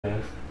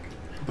Shut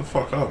the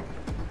fuck up.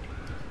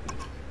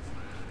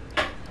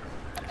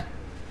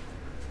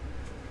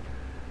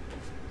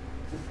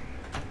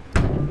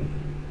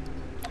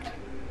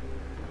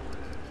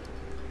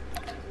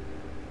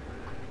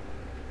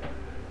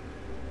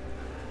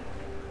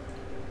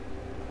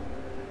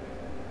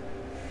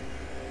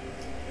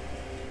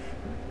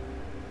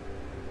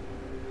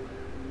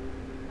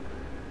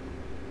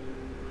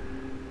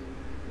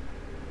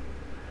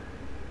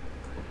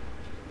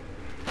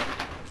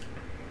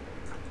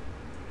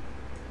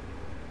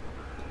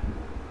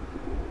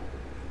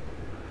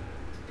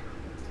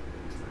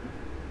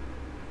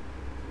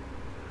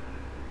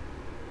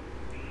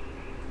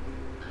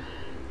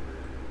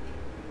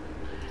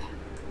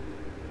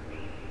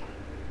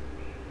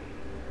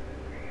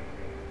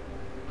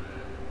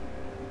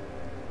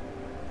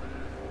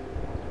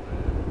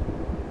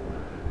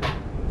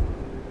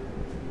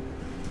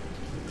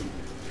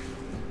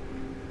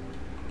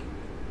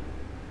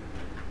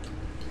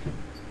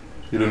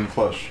 You didn't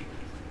flush.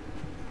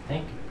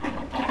 Thank you.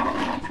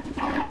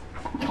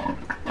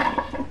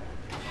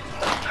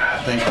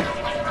 Thank you.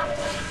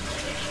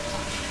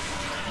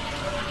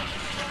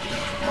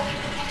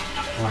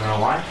 Wanna know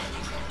why?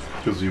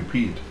 Because you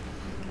peed.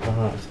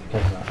 Well, it's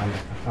because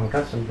I'm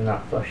accustomed to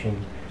not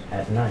flushing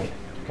at night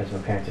because my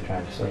parents are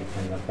trying to sleep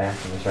and the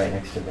bathroom is right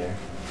next to their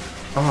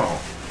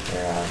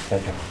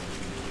bedroom.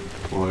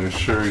 Well, I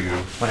assure you.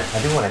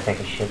 I do want to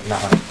take a shit,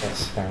 not like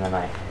this during the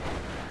night.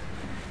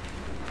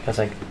 Because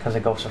I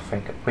go so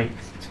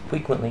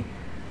frequently.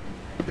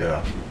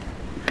 Yeah.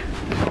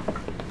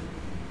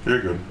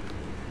 You're good.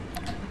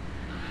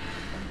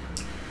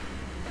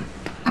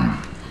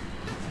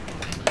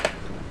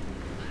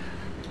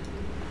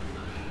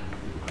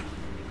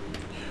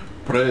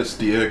 Press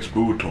the X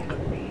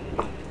button.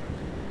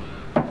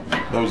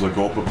 That was a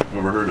gulp if I've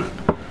ever heard it.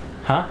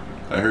 Huh?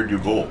 I heard you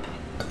gulp.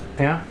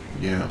 Yeah?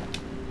 Yeah.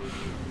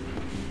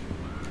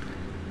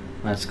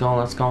 Let's go,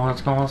 let's go,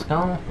 let's go, let's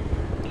go.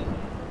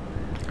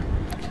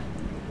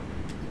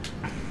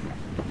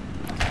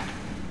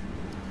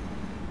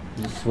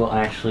 This will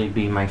actually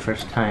be my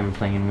first time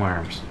playing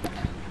Worms.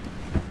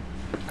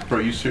 Bro,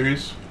 are you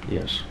serious?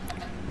 Yes.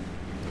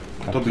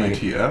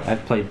 WTF?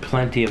 I've played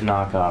plenty of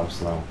knockoffs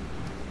though.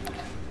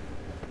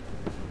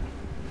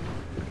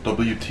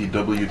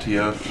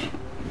 WTF?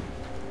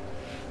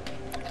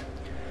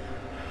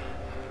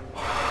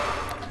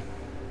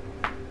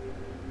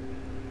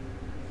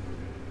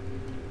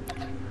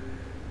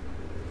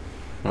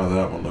 Oh,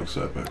 that one looks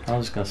epic. I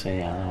was gonna say,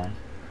 yeah, that one.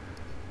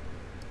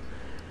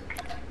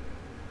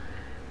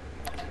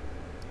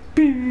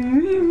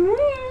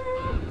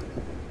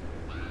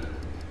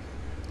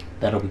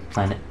 That'll be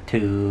Planet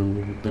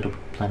 2, Little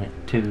Planet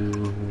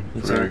 2.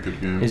 Very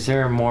good game. Is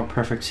there a more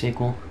perfect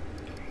sequel?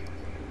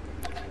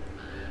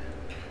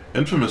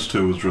 Infamous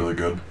 2 was really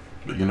good,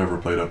 but you never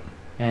played it.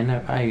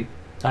 Yeah,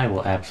 I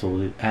will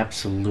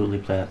absolutely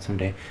play that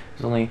someday.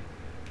 There's only,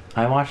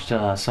 I watched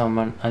I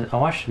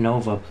watched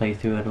Nova play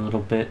through it a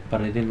little bit,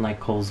 but I didn't like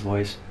Cole's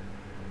voice.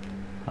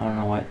 I don't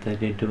know why they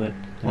did do it.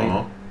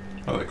 I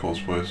like Cole's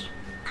voice.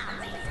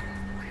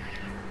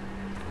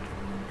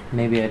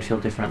 Maybe I'd feel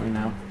differently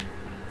now.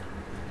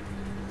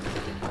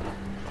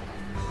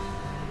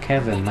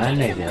 Kevin, my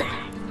nigga.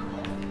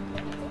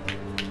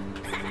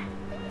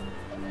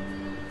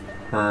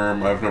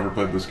 I've never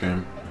played this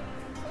game,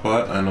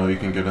 but I know you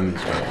can get in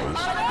these bad boys.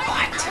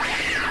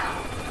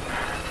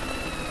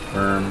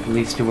 What?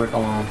 Leave Stewart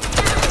alone.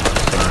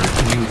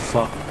 Sorry. You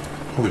fuck.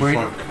 Holy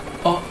fuck.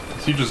 Oh.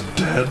 Is he just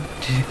dead?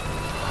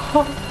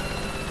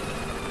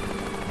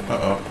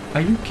 Uh-oh.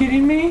 Are you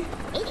kidding me?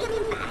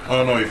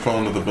 Oh no, he fell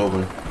into the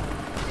building.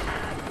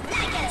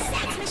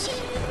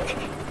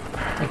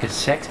 Like a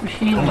sex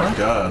machine? Oh my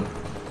god.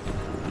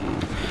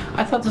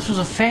 I thought this was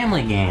a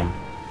family game.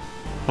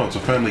 Oh, it's a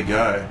Family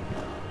Guy.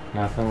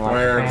 Nothing like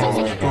Where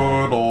family those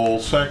good old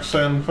sex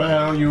and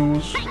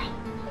values?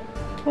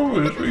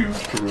 Oh, yes, we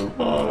used to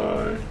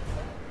rely.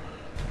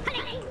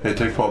 Hey,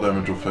 take fall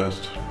damage real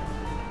fast.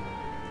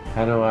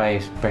 How do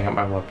I bring up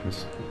my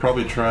weapons?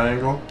 Probably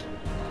triangle.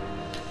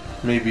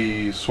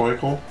 Maybe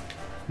Swikel.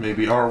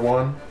 Maybe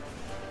R1.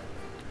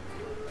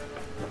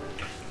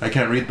 I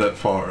can't read that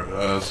far,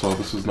 so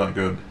this is not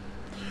good.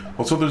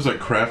 Also, there's like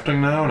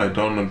crafting now, and I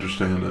don't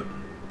understand it.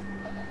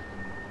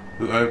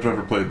 I've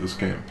never played this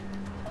game.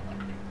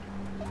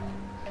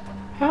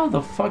 How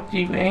the fuck do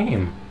you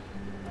aim?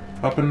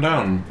 Up and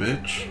down,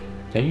 bitch.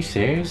 Are you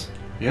serious?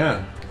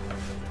 Yeah.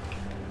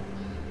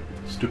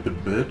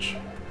 Stupid bitch.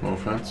 No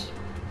offense.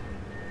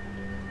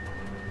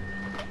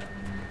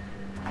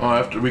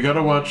 Oh, we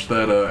gotta watch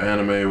that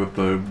anime with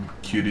the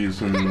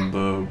cuties and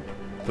the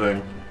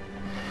thing.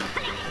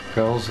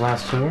 Girls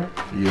Last Tour?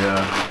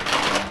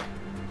 Yeah.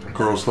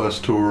 Girls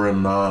Last Tour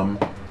in Nam,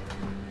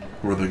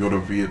 where they go to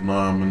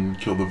Vietnam and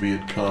kill the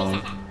Viet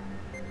Cong.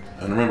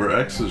 And remember,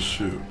 X is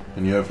shoot,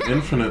 and you have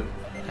infinite.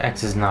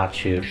 X is not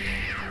shoot.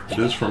 It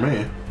is for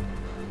me.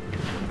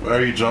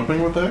 Are you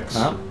jumping with X?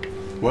 Huh?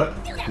 What?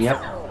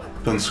 Yep.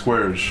 Then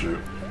square is shoot.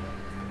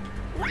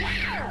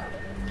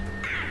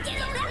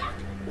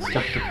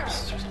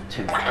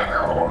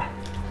 Yeah,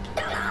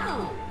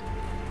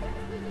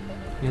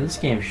 this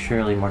game's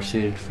surely more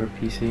suited for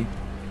PC.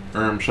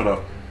 Shut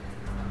up.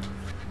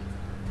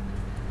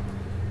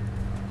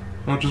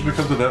 Oh, just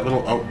because of that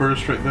little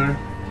outburst right there,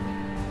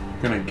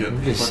 you're gonna get.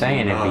 I'm just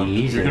saying it'd be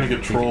easier. You're gonna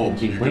get trolled.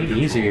 It'd be way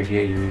easier if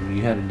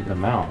you had a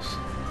mouse.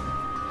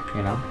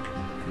 You know?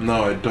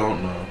 No, I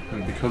don't know.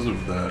 And because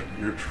of that,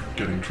 you're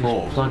getting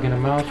trolled. Just plug in a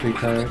mouse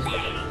retard.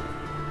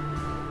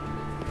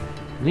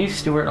 Leave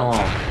Stuart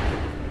alone.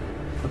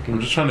 Fucking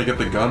I'm just trying to get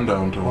the gun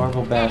down to him.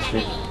 horrible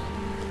bastard.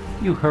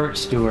 You hurt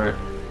Stuart.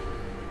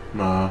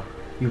 Nah.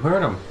 You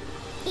hurt him.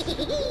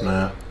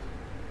 Nah.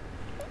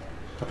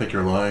 I think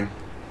you're lying.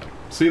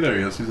 See, there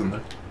he is. He's in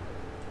there.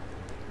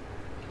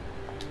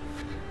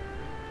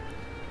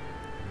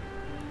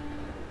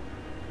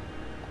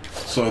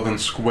 So then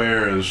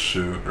square is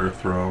shoot or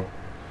throw.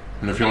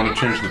 And if you want to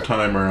change the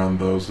timer on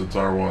those, it's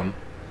R1.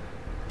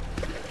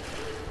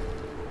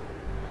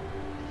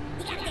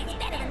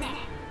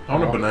 I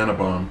want a banana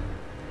bomb.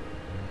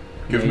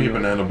 Give me a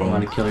banana bomb. You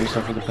want to kill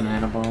yourself with a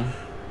banana bomb?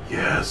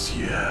 Yes,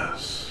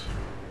 yes.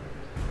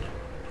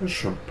 I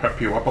should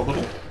pep you up a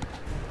little.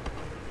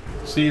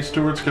 See,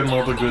 Stuart's getting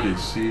all the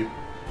goodies, see?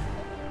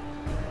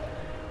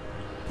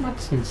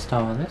 Let's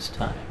install this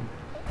time.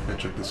 Hey,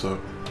 check this out.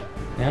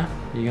 Yeah?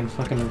 You gonna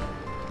fucking...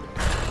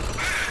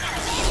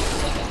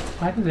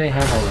 Why do they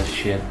have all this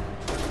shit?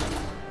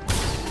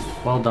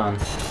 Well done.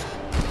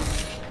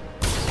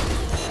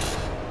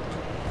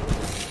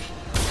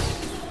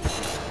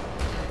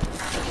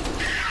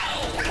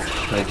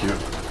 Thank you.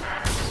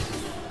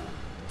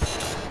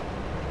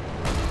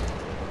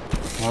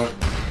 What?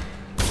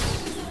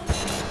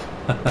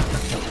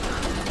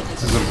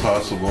 This is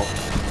impossible.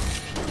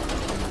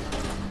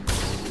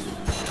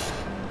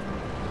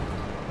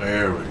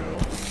 There we go.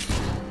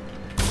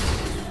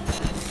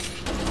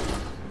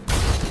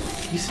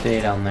 You stay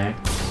down there.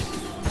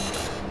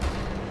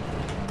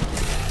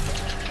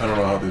 I don't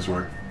know how these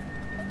work.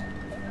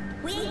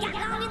 We got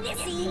on in this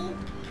scene.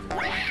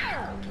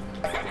 Wow!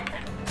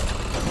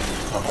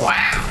 Oh.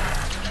 Wow!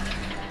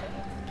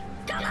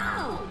 Come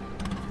on!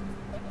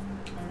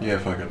 Yeah,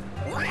 fuck it.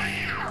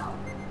 Wow!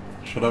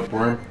 Shut up,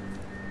 worm.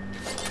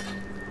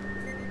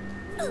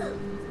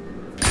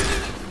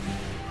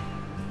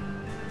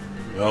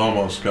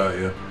 Almost got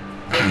you.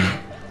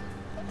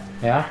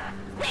 Yeah?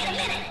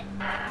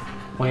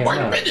 Wait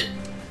a minute.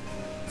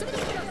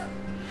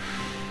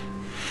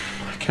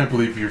 I can't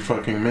believe you're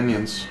fucking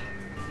minions.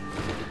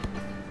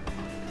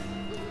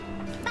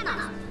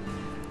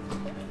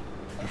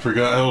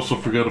 I also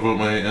forgot about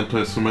my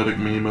anti-Semitic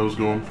meme I was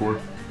going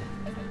for.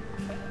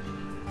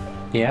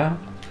 Yeah?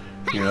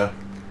 Yeah.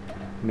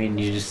 I mean,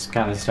 you just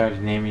kind of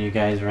started naming you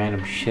guys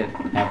random shit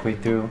halfway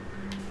through.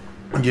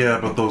 Yeah,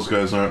 but those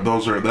guys aren't.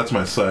 That's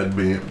my side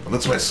beat.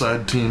 That's my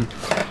side team.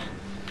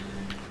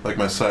 Like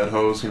my side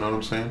hose, you know what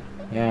I'm saying?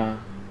 Yeah.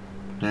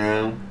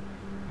 Yeah.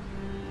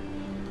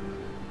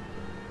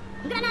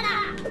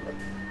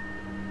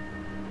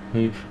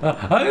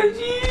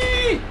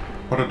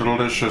 What a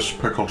delicious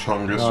pickle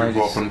chungus you've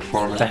opened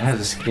for me. That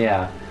is,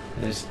 yeah.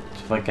 Just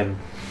fucking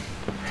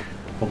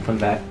open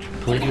that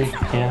completely.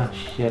 Yeah,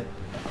 shit.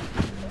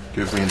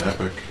 Give me an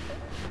epic.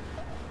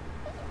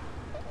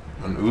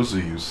 An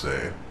Uzi, you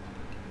say?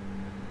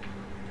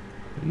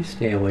 You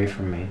stay away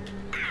from me.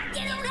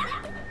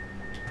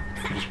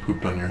 I just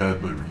pooped on your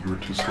head, but you were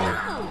too slow.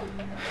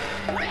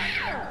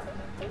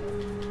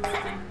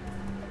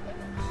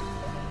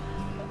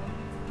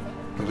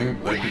 I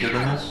think I can get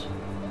in this,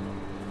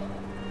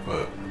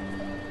 but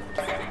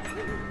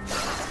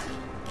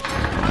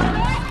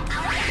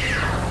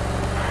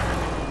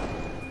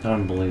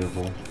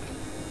Unbelievable.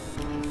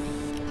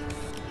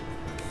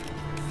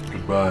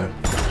 goodbye.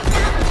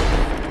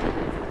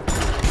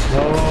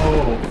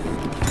 No!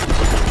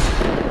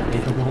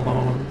 Leave him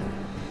alone.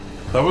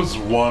 That was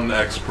one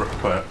X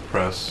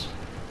press.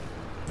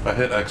 I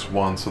hit X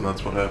once, and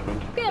that's what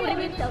happened.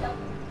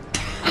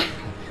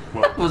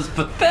 That was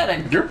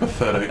pathetic. You're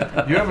pathetic.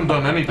 You haven't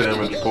done any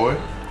damage, boy.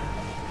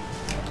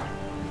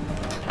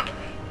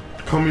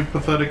 Call me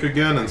pathetic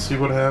again and see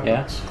what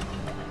happens.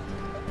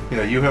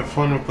 Yeah, you have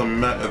fun with the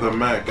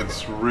mech.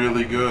 It's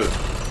really good.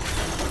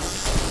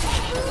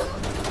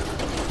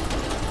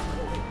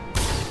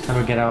 How do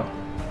we get out?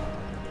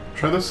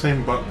 Try the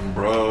same button,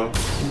 bro.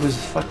 It was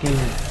fucking...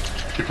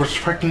 It was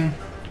freaking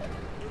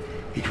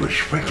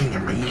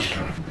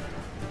amazing.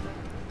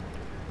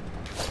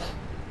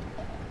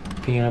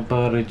 Peanut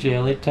butter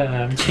jelly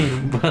time.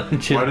 Peanut butter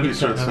jelly Why did he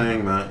start time.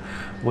 saying that?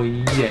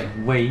 Way yeah,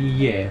 way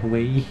yeah,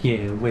 way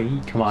yeah, way.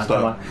 Come on,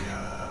 Stop. come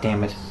on.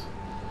 Damn it.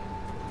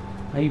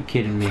 Are you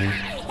kidding me?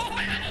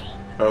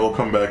 I will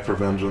come back for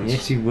vengeance.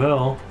 Yes, you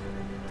will.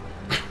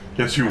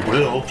 Yes, you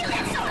will. I'm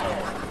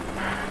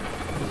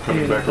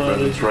coming back for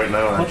vengeance right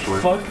now,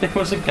 actually. What the fuck? There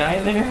was a guy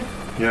there?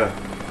 Yeah.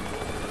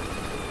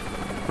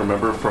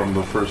 Remember from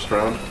the first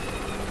round?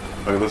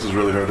 Okay, this is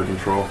really hard to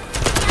control.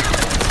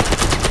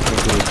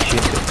 Holy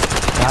shit.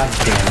 God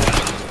damn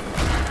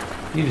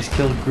it. You just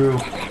killed Gru.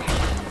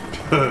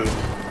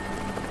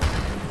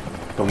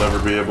 They'll never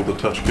be able to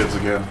touch kids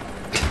again.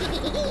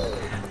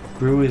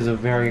 Gru is a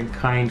very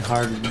kind,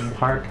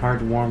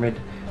 heart-warmed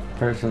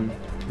person.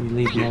 You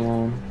leave him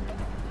alone.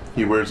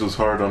 He wears his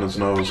heart on his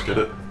nose, get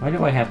it? Why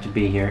do I have to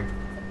be here?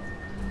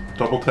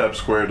 Double tap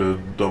square to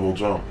double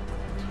jump.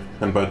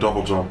 And by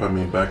double jump, I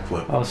mean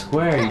backflip. Oh,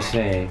 square, you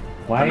say?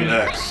 Why? I mean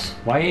X.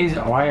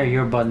 Why are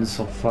your buttons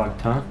so fucked,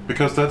 huh?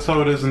 Because that's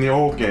how it is in the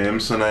old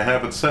games, and I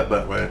have it set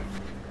that way.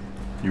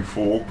 You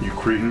fool, you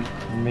cretin.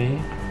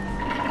 Me?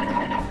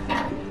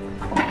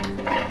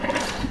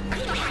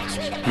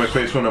 My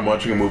face when I'm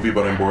watching a movie,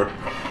 but I'm bored.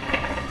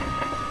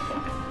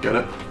 Get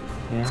it?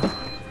 Yeah.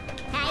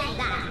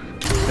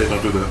 Hey,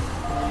 don't do that.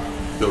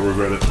 You'll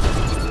regret it.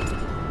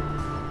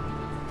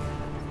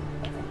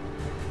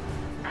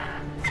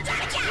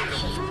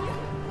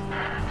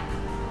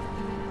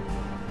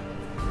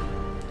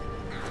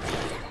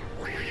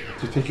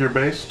 Do you think you're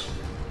based?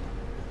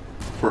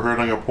 For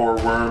hurting a poor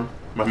worm?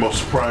 My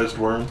most prized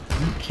worm?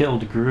 You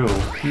killed Gru.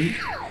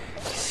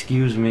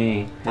 Excuse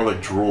me. More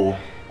like drool.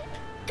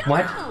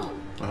 What?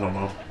 I don't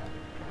know.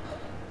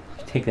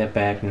 Take that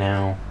back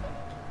now.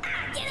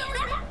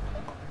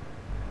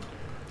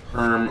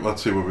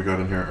 Let's see what we got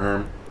in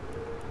here.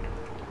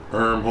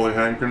 Holy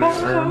hand grenade,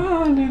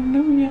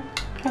 Hallelujah.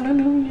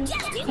 Hallelujah.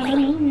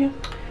 Hallelujah.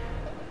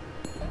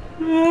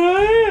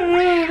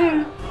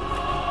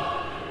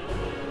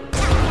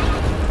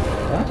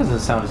 That doesn't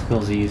sound as cool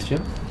as it used to.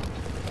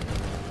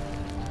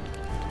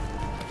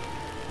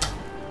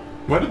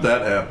 Why did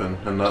that happen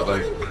and not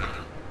like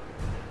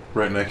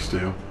right next to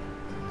you?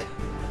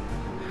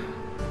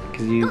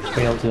 Because you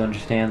failed to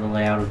understand the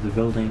layout of the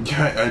building.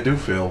 Yeah, I do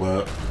feel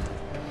that.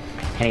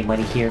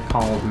 Anybody here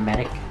called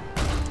medic?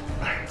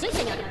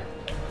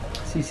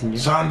 Si, senor.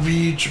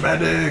 Sandwich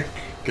medic!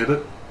 Get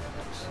it?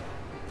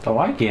 Oh,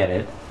 I get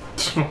it.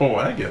 Oh,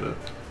 I get it.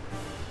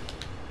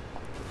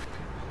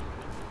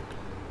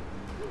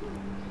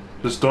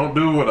 Just don't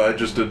do what I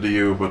just did to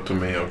you, but to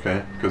me,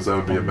 okay? Because that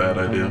would be a bad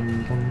idea.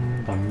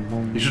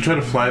 You should try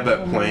to fly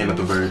that plane at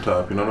the very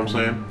top, you know what I'm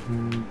saying?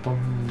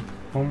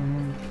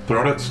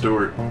 Throw it at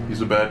Stuart.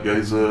 He's a bad guy,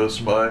 he's a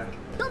spy.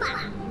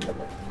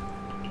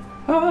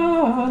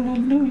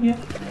 Hallelujah.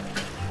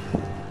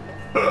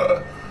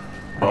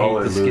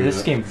 Hallelujah.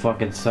 This game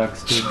fucking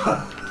sucks, dude.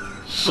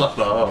 Shut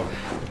up.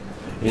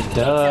 It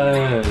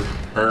does.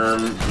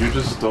 You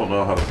just don't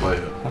know how to play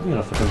it. I'm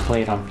gonna fucking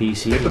play it on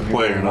PC. Hate the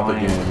player, not the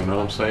game, you know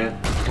what I'm saying?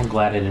 I'm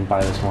glad I didn't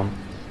buy this one.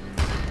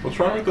 What's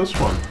wrong with this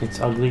one? It's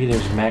ugly,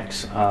 there's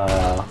mechs,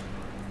 I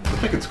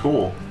think it's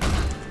cool.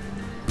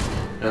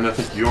 And I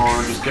think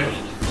you're just gay.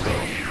 So.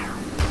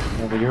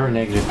 Yeah, but you're a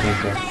negative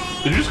thinker.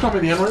 Did you just call me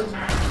the N-word?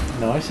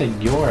 No, I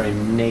said you're a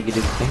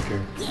negative thinker.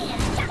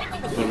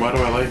 Then why do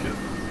I like it?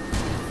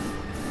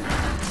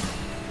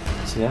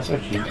 See, that's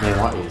what they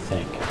want you to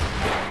think.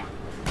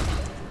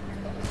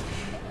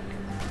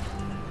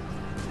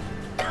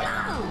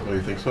 Oh,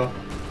 you think so?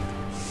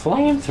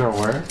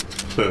 Flamethrower?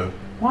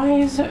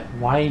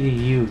 Why do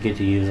you get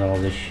to use all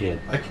this shit?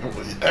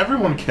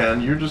 Everyone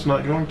can, you're just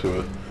not going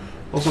to it.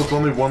 Also, it's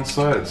only one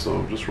side,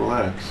 so just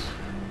relax.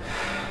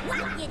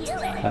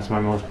 That's my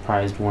most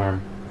prized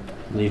worm.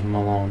 Leave him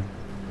alone.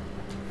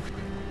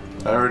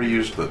 I already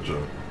used that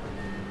joke.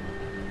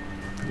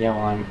 Yeah,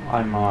 well,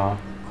 I'm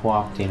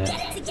co-opting it.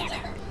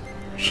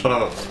 Shut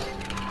up.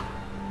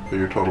 But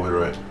you're totally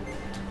right.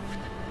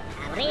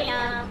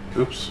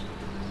 Oops.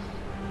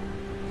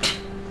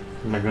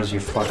 And there goes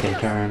your fucking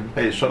turn.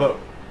 Hey, shut up.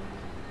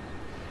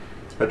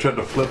 I tried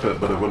to flip it,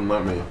 but it wouldn't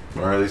let me.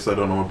 Or at least I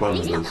don't know what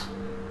button it is.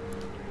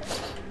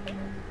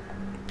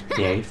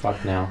 Yeah, you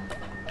fucked now.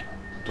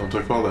 Don't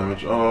take fall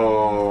damage.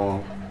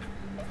 Oh.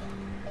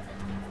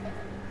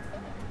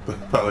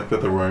 I like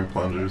that they're wearing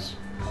plungers.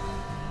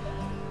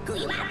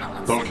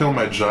 Don't kill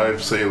my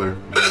jive sailor.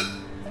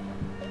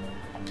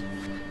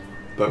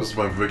 That was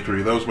my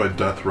victory. That was my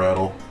death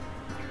rattle.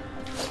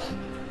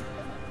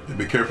 Yeah,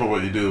 be careful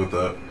what you do with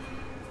that.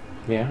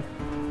 Yeah?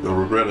 You'll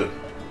regret it.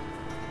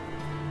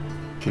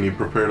 Can you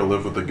prepare to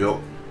live with the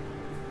guilt?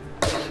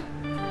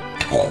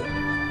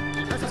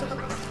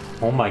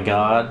 Oh my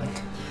god.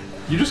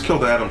 You just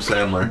killed Adam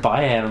Sandler.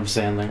 Bye, Adam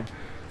Sandler.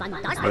 I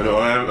know,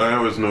 I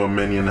always knew a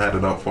minion had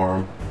it out for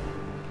him.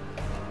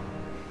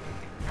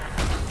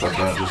 But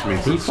that just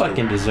means He it's fucking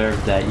stupid.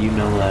 deserved that, you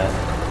know that.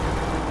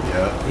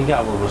 Yeah. He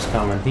got what was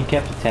coming. He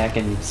kept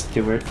attacking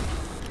Stuart.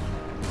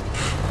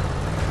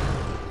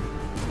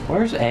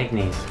 Where's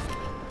Agnes?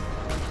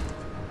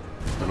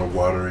 In a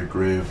watery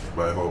grave,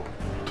 I hope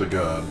to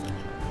God.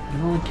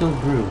 You only killed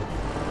Gru.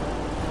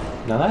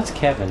 Now that's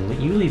Kevin.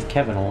 You leave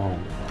Kevin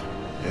alone.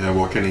 Yeah,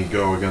 well, can he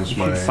go against You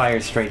my... should fire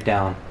straight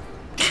down.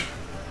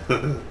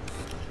 I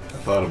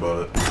thought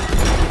about it.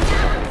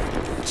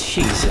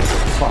 Jesus,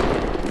 fuck.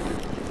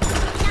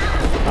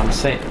 I'm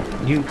saying,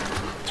 you...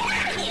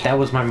 That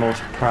was my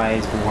most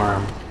prized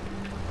worm.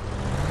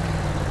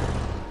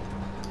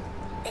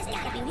 This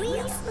gotta be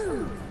real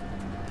smooth.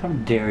 How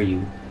dare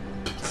you?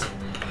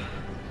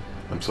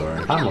 I'm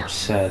sorry. I'm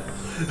upset.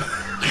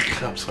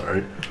 I'm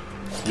sorry.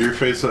 Your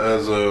face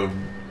has a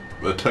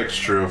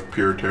texture of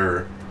pure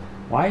terror.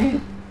 Why?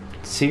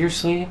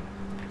 Seriously?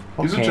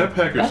 Use a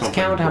jetpack or let's something.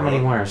 count how bro.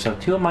 many worms. So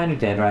 2 of mine are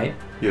dead, right?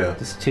 Yeah.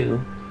 That's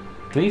 2.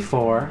 3,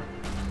 4.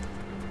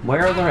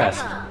 Where are the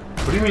rest?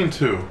 What do you mean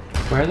 2?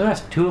 Where are the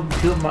rest? Two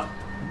of my...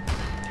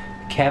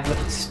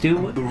 Stew?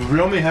 We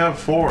only have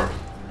 4.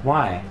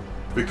 Why?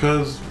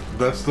 Because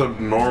that's the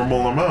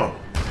normal amount.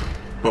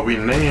 But we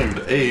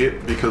named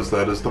 8 because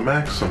that is the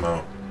max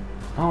amount.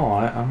 Oh,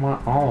 I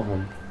want all of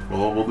them.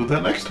 Well, we'll do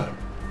that next time.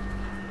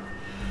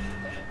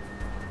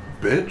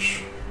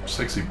 Bitch.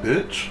 Sexy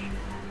bitch.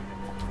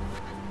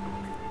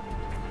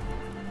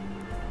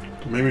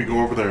 Don't make me go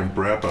over there and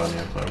brap on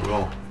you. I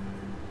will.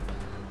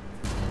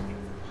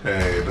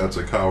 Hey, that's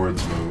a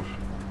coward's move.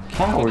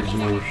 Cowards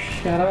move.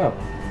 Shut up.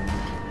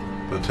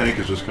 The tank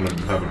is just gonna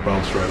have it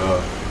bounce right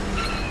off.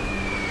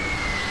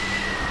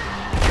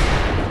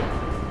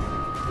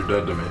 You're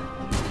dead to me.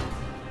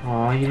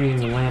 Aw, you didn't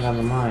even land on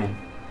the mine.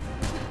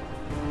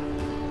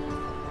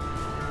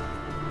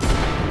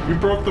 You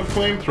broke the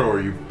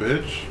flamethrower, you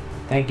bitch.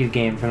 Thank you,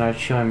 game, for not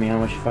showing me how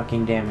much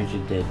fucking damage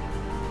it did.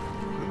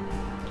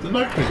 It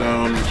knocked me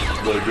down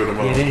the good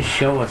amount. Yeah, it didn't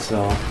show us,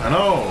 though. I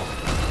know.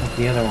 Like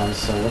the other ones,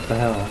 so what the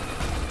hell?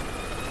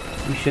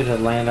 You should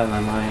have landed on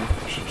the mine.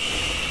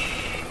 Shush.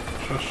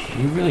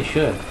 You really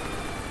should.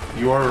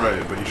 You are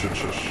right, but you should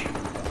shush.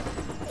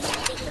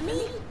 For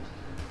me?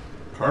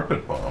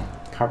 Carpet bomb?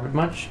 Carpet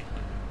much?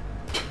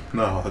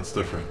 No, that's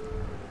different.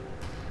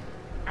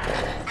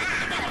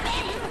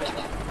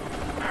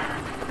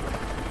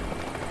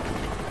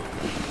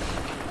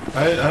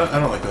 I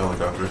don't like the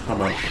helicopter.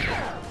 I'm out.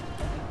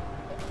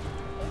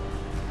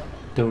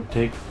 Don't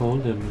take full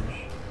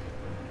damage.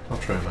 I'll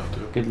try not to.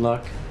 Good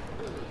luck.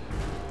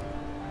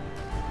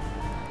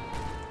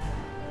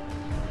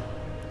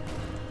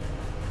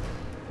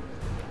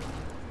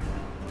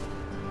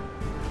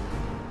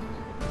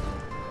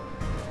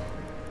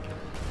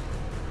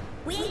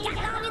 We ain't got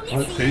long in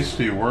What this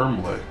tasty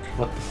worm lick?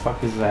 What the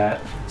fuck is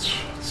that?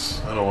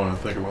 I don't want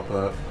to think about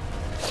that.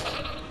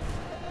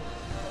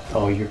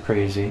 Oh, you're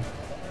crazy.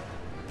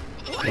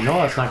 You know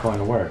that's not going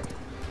to work.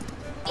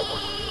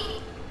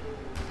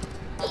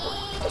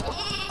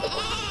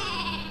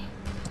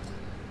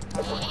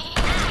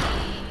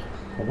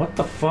 What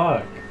the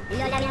fuck?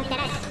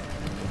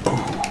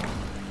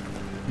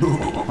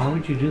 Why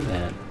would you do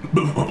that?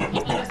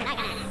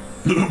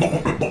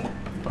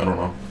 I don't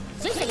know.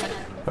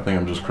 I think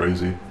I'm just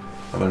crazy.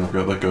 I think I've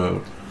got like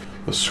a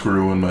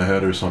screw in my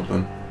head or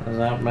something. Does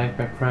that make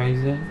me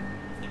crazy?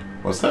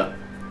 What's that?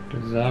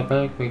 Does that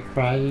make me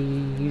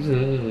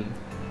crazy?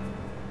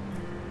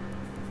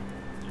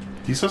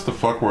 He says the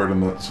fuck word in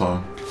that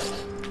song.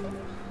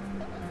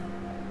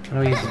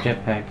 I'll use the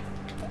jetpack.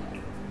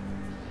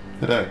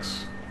 Hit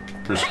X.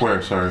 Or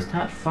square, sorry. It's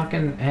not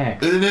fucking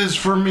X. It is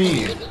for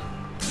me! You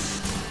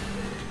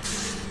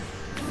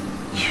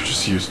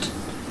just used...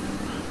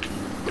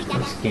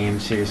 This game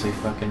seriously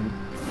fucking...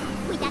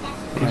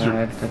 Is your-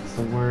 God, that's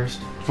the worst.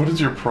 What is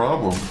your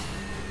problem?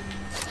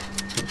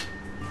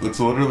 That's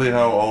literally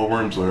how all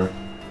worms are.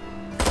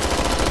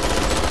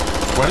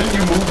 Why didn't you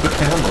move the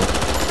camera?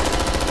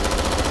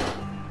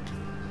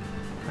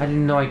 I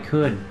didn't know I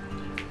could.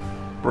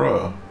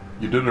 Bruh,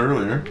 you did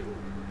earlier.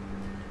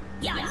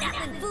 You're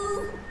nothing,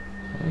 fool.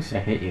 At least I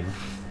hit you.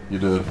 You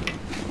did.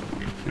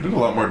 You did a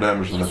lot more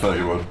damage than I thought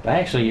you would. I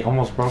actually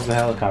almost broke the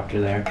helicopter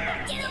there.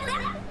 Get on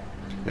up.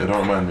 Yeah,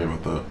 don't remind me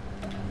about that.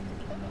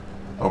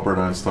 Albert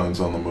Einstein's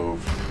on the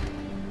move.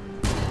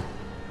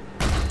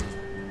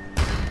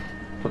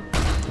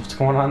 What's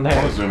going on I want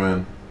there? to zoom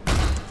in.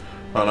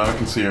 Oh, now I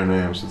can see your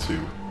names. Let's see.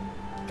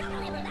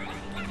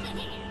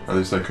 At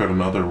least I could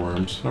in other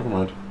worms. Never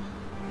mind.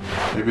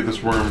 Maybe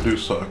this worm do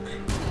suck.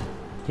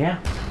 Yeah.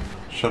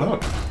 Shut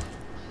up.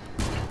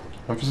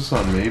 Emphasis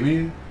on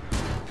maybe?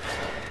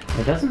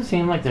 It doesn't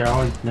seem like they're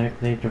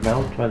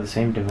developed by the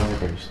same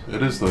developers.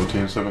 It is though,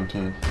 Team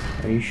 17.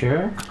 Are you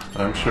sure?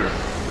 I'm sure.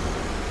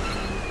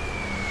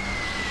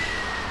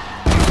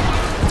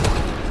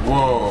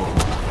 Whoa.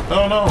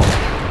 Oh no!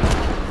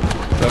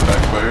 That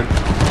backfired.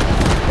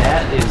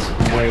 That is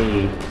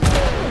way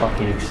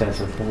fucking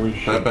excessive. Holy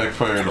shit. That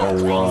backfired a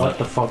What lot.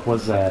 the fuck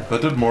was that?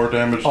 That did more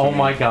damage Oh to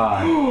my me.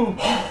 god.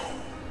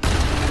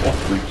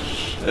 Holy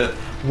shit.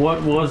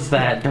 What was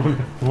that?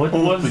 What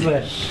was Holy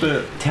that?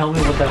 shit. Tell me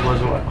what that was.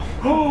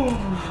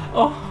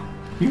 Oh,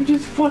 you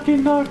just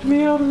fucking knocked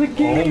me out of the Oh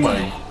game.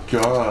 my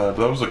god.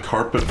 That was a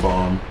carpet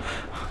bomb.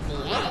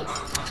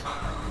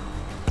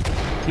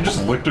 You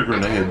just licked a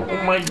grenade.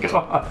 Oh my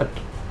god.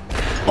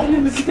 I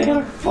didn't stand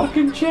a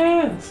fucking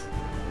chance.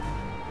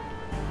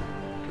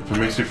 If it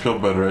makes you feel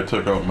better, I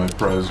took out my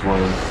prize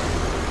worm.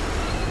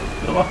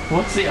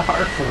 What's the R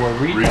for?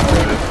 Retard.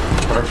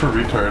 Retard. R for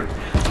retard.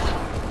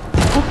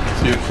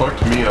 See, it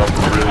fucked me up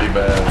really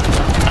bad.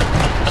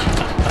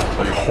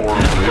 Like,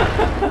 horribly.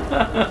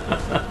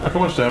 Look how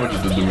much damage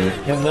it did to me.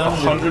 Yeah, that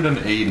was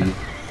 180.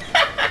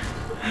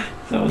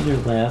 That was your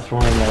last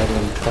one. That would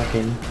have been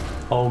fucking.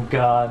 Oh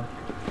god.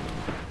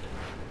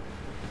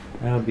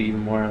 That would be even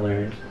more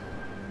hilarious.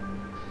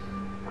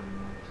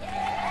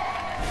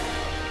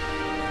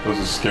 That was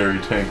a scary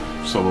tank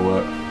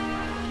silhouette.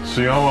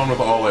 So you all on with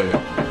all 8.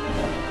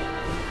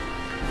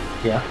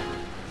 Yeah.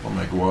 Oh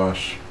my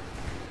gosh.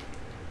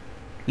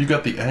 You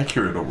got the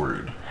accurate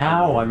award.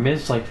 How? I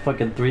missed like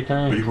fucking 3 But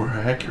times. you were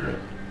accurate.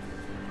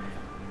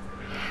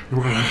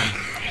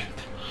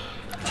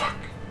 Fuck.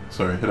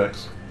 Sorry, hit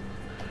X.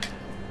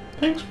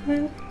 Thanks,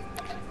 babe.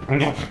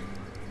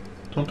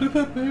 Don't do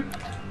that, babe.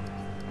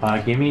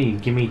 Give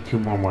me 2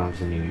 more worms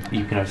than you.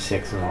 You can have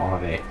 6 and I'll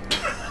have 8.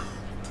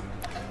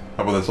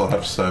 How about this? I'll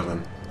have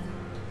 7.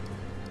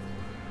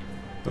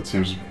 That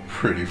seems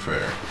pretty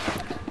fair.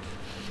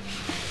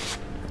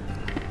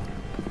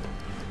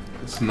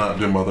 Let's not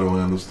do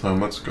Motherland this time.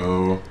 Let's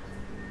go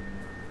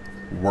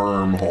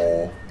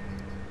Wormhole.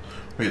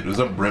 Wait, is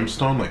that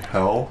Brimstone like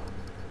hell?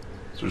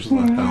 So there's just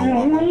a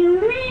hell level?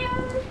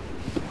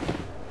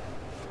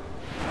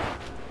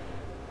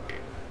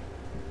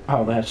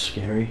 Oh, that's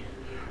scary.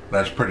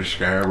 That's pretty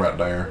scary right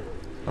there.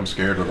 I'm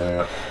scared of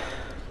that.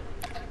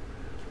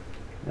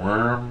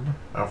 Worm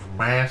of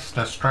mass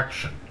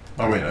destruction.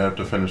 Oh wait, I have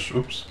to finish.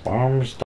 Oops. Bombs